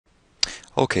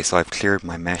Okay, so I've cleared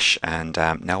my mesh, and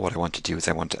now what I want to do is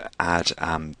I want to add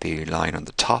the line on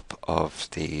the top of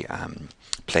the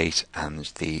plate and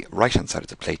the right hand side of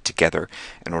the plate together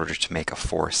in order to make a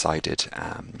four-sided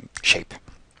shape.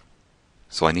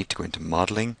 So I need to go into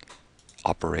Modeling,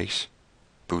 Operate,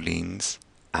 Booleans,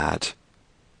 Add,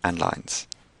 and Lines.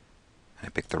 And I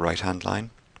pick the right hand line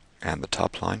and the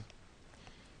top line,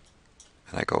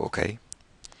 and I go OK.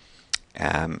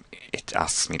 It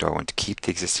asks me, do I want to keep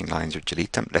the existing lines or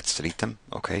delete them? Let's delete them.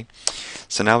 Okay.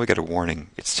 So now we get a warning.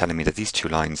 It's telling me that these two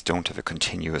lines don't have a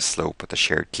continuous slope with a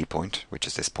shared key point, which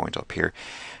is this point up here.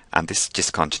 And this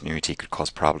discontinuity could cause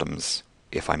problems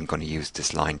if I'm going to use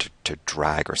this line to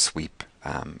drag or sweep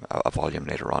a volume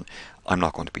later on. I'm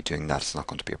not going to be doing that. It's not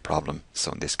going to be a problem.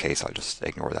 So in this case, I'll just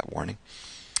ignore that warning.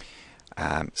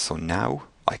 So now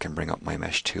I can bring up my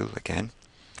mesh tool again.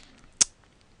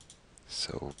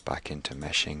 So back into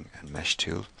meshing and mesh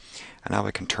tool, and now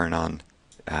I can turn on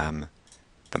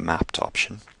the mapped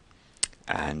option,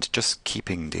 and just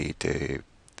keeping the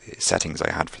settings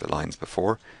I had for the lines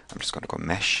before. I'm just going to go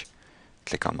mesh,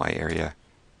 click on my area,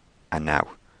 and now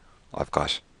I've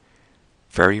got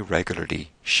very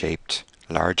regularly shaped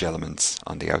large elements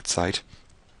on the outside,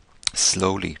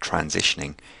 slowly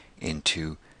transitioning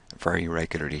into very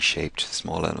regularly shaped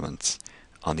small elements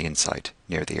on the inside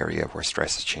near the area where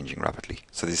stress is changing rapidly.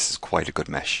 So this is quite a good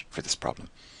mesh for this problem.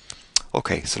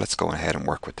 Okay, so let's go ahead and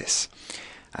work with this.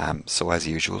 So as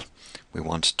usual, we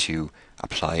want to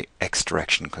apply X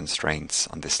direction constraints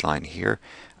on this line here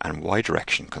and Y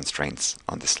direction constraints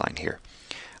on this line here.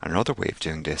 And another way of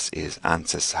doing this is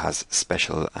Ansys has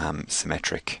special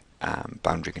symmetric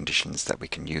boundary conditions that we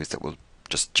can use that will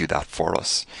just do that for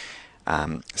us.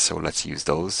 So let's use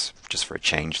those just for a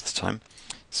change this time.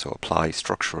 So apply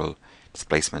structural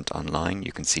displacement on line.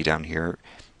 You can see down here,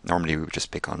 normally we would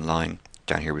just pick on line.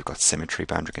 Down here we've got symmetry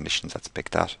boundary conditions. Let's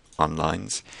pick that on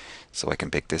lines. So I can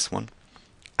pick this one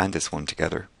and this one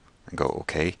together and go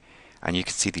OK. And you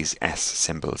can see these S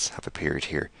symbols have appeared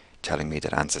here, telling me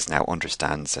that Ansys now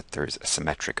understands that there's a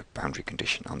symmetric boundary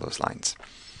condition on those lines.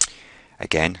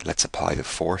 Again, let's apply the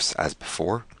force as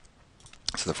before.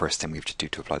 So the first thing we have to do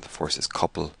to apply the force is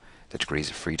couple the degrees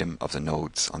of freedom of the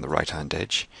nodes on the right hand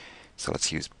edge. So let's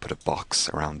put a box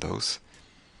around those.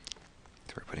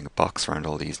 So we're putting a box around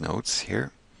all these nodes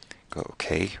here. Go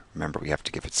OK. Remember, we have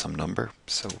to give it some number.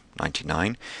 So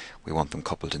 99. We want them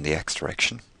coupled in the X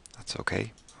direction. That's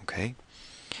OK. OK.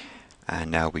 And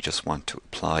now we just want to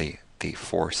apply the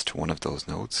force to one of those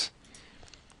nodes.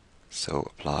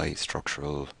 So apply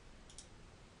structural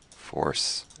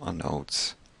force on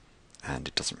nodes. And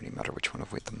it doesn't really matter which one of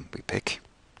them we pick.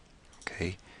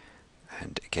 Okay,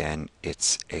 and again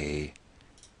it's a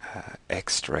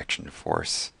X direction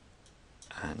force,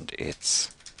 and it's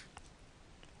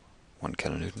 1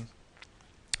 kilonewton.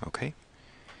 Okay,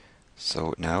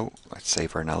 so now let's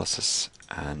save our analysis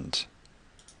and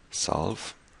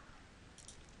solve.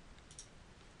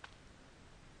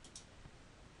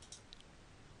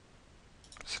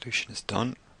 Solution is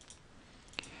done.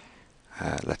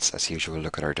 Let's, as usual,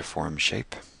 look at our deformed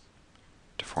shape.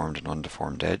 Deformed and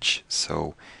undeformed edge.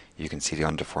 So you can see the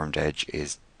undeformed edge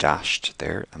is dashed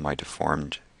there and my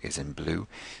deformed is in blue.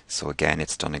 So again,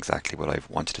 it's done exactly what I've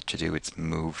wanted it to do. It's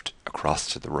moved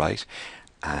across to the right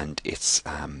and it's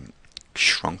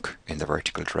shrunk in the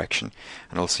vertical direction.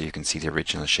 And also you can see the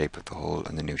original shape of the hole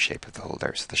and the new shape of the hole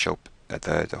there. So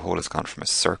the hole has gone from a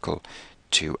circle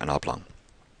to an oblong.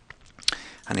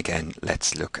 And again,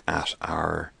 let's look at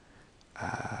our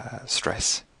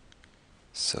stress.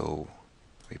 So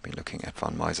we've been looking at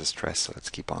von Mises stress, so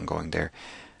let's keep on going there.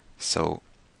 So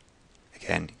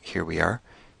again, here we are.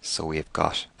 So we've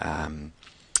got a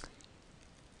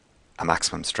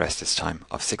maximum stress this time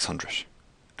of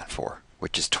 604,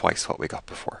 which is twice what we got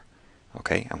before.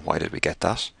 Okay, and why did we get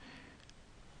that?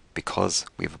 Because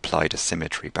we've applied a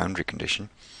symmetry boundary condition.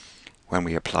 When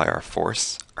we apply our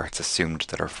force, it's assumed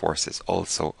that our force is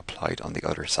also applied on the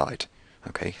other side.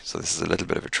 Okay, so this is a little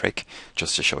bit of a trick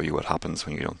just to show you what happens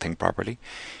when you don't think properly.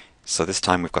 So this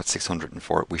time we've got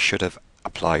 604. We should have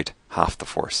applied half the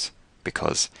force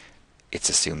because it's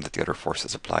assumed that the other force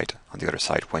is applied on the other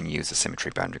side when you use a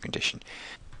symmetry boundary condition.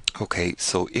 Okay,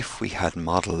 so if we had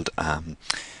modeled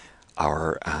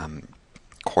our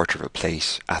quarter of a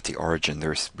plate at the origin,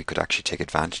 we could actually take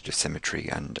advantage of symmetry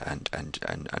and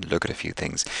look at a few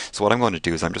things. So what I'm going to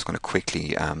do is I'm just going to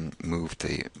quickly move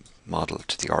the model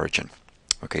to the origin.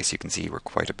 Okay, so you can see we're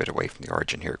quite a bit away from the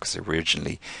origin here because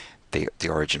originally the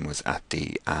origin was at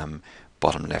the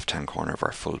bottom left hand corner of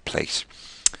our full plate.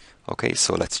 Okay,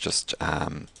 so let's just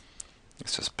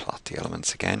plot the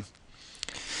elements again.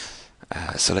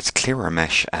 So let's clear our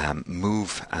mesh,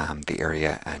 move the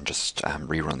area, and just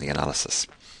rerun the analysis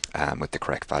with the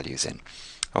correct values in.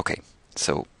 Okay,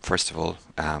 so first of all,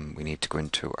 we need to go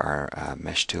into our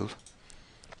mesh tool,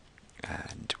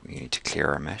 and we need to clear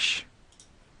our mesh.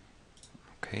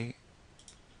 Okay,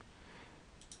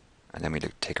 and then we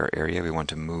take our area. We want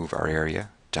to move our area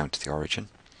down to the origin.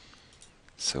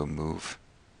 So move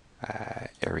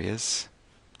areas,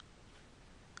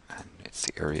 and it's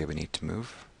the area we need to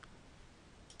move.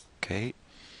 Okay,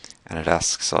 and it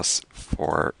asks us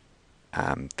for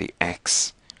the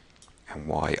X and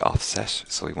Y offset.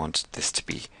 So we want this to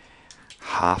be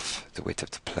half the width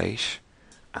of the plate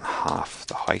and half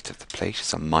the height of the plate.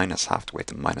 So minus half the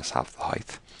width and minus half the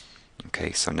height.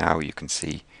 Okay, so now you can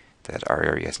see that our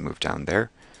area has moved down there.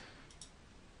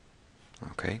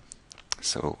 Okay,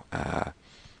 so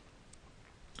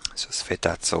just fit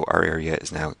that. So our area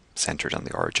is now centered on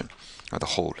the origin, or the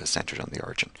hole is centered on the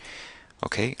origin.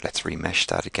 Okay, let's remesh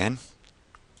that again.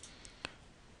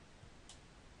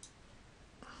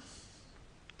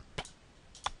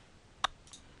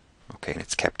 Okay, and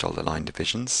it's kept all the line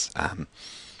divisions.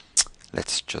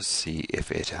 Let's just see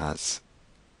if it has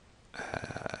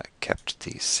kept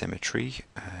the symmetry.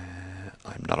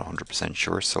 I'm not 100%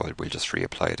 sure, so I will just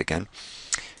reapply it again.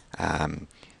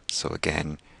 So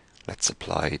again, let's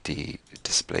apply the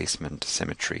displacement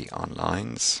symmetry on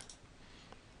lines.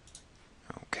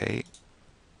 Okay,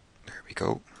 there we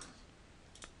go.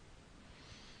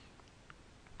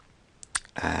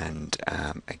 And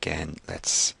again,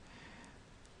 let's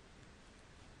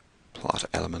plot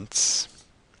elements,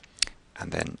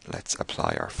 and then let's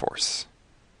apply our force.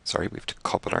 Sorry, we have to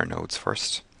couple our nodes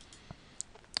first.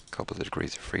 Couple the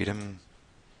degrees of freedom,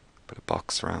 put a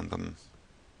box around them.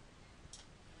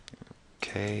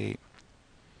 Okay,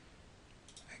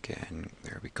 again,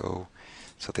 there we go.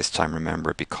 So this time,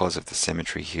 remember, because of the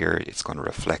symmetry here, it's going to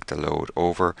reflect the load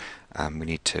over. We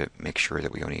need to make sure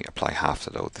that we only apply half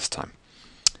the load this time.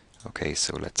 Okay,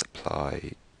 so let's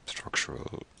apply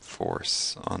structural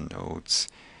force on nodes.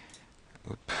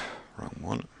 Oop, wrong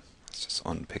one. Let's just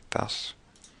unpick that.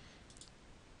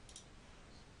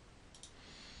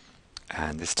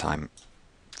 And this time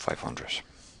 500.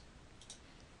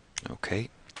 Okay,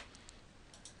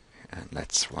 and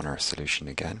let's run our solution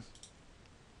again.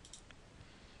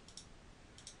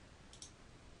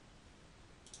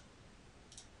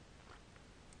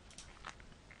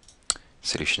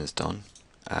 Solution is done.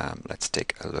 Let's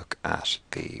take a look at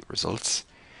the results.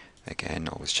 Again,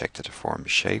 always check the deformed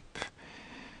shape.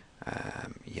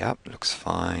 Yep, looks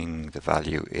fine. The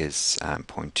value is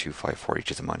 0.2540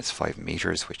 to the minus 5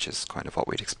 meters, which is kind of what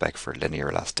we'd expect for linear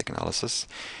elastic analysis.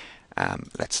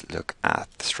 Let's look at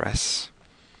the stress,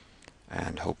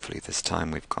 and hopefully this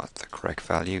time we've got the correct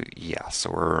value. Yeah,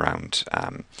 so we're around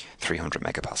 300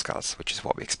 megapascals, which is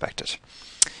what we expected.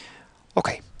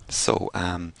 Okay, so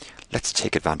let's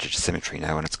take advantage of symmetry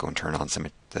now, and let's go and turn on some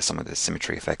of the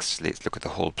symmetry effects. Let's look at the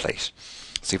whole plate.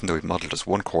 So even though we've modeled just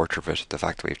 1/4 of it, the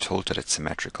fact that we've told that it's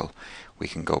symmetrical, we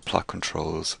can go plot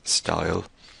controls, style,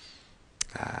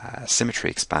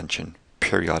 symmetry expansion,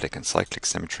 periodic and cyclic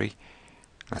symmetry.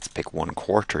 Let's pick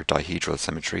 1/4 dihedral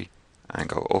symmetry and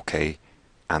go OK,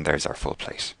 and there's our full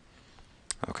plate.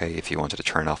 Okay, if you wanted to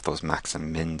turn off those max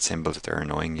and min symbols if they're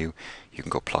annoying you, you can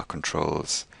go plot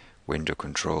controls, window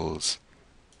controls,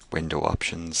 window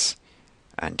options,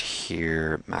 and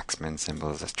here max min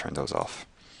symbols. Let's turn those off.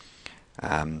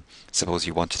 Suppose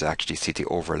you wanted to actually see the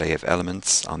overlay of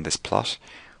elements on this plot,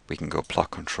 we can go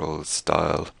plot controls,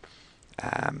 style,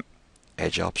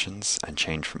 edge options, and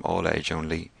change from all edge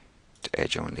only to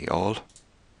edge only all.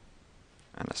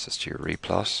 And let's just do a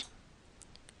replot.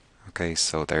 Okay,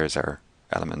 so there's our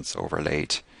elements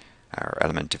overlaid, our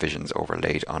element divisions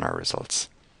overlaid on our results.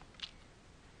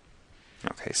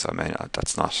 Okay, so I mean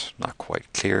that's not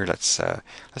quite clear. Let's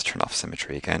turn off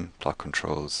symmetry again. Plot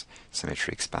controls,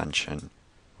 symmetry expansion.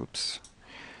 Oops.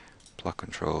 Plot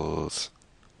controls,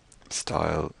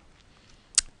 style,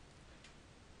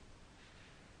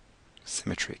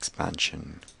 symmetry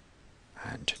expansion,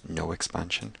 and no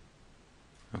expansion.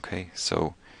 Okay,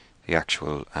 so the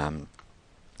actual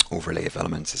overlay of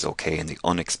elements is okay in the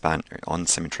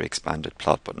unsymmetry expanded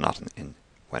plot, but not in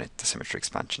when the symmetry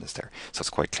expansion is there. So it's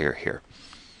quite clear here.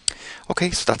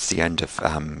 Okay, so that's the end of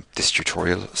this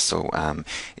tutorial. So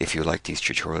if you like these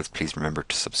tutorials, please remember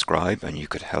to subscribe, and you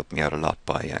could help me out a lot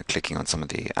by clicking on some of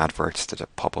the adverts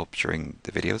that pop up during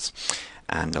the videos.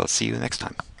 And I'll see you next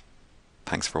time.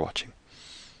 Thanks for watching.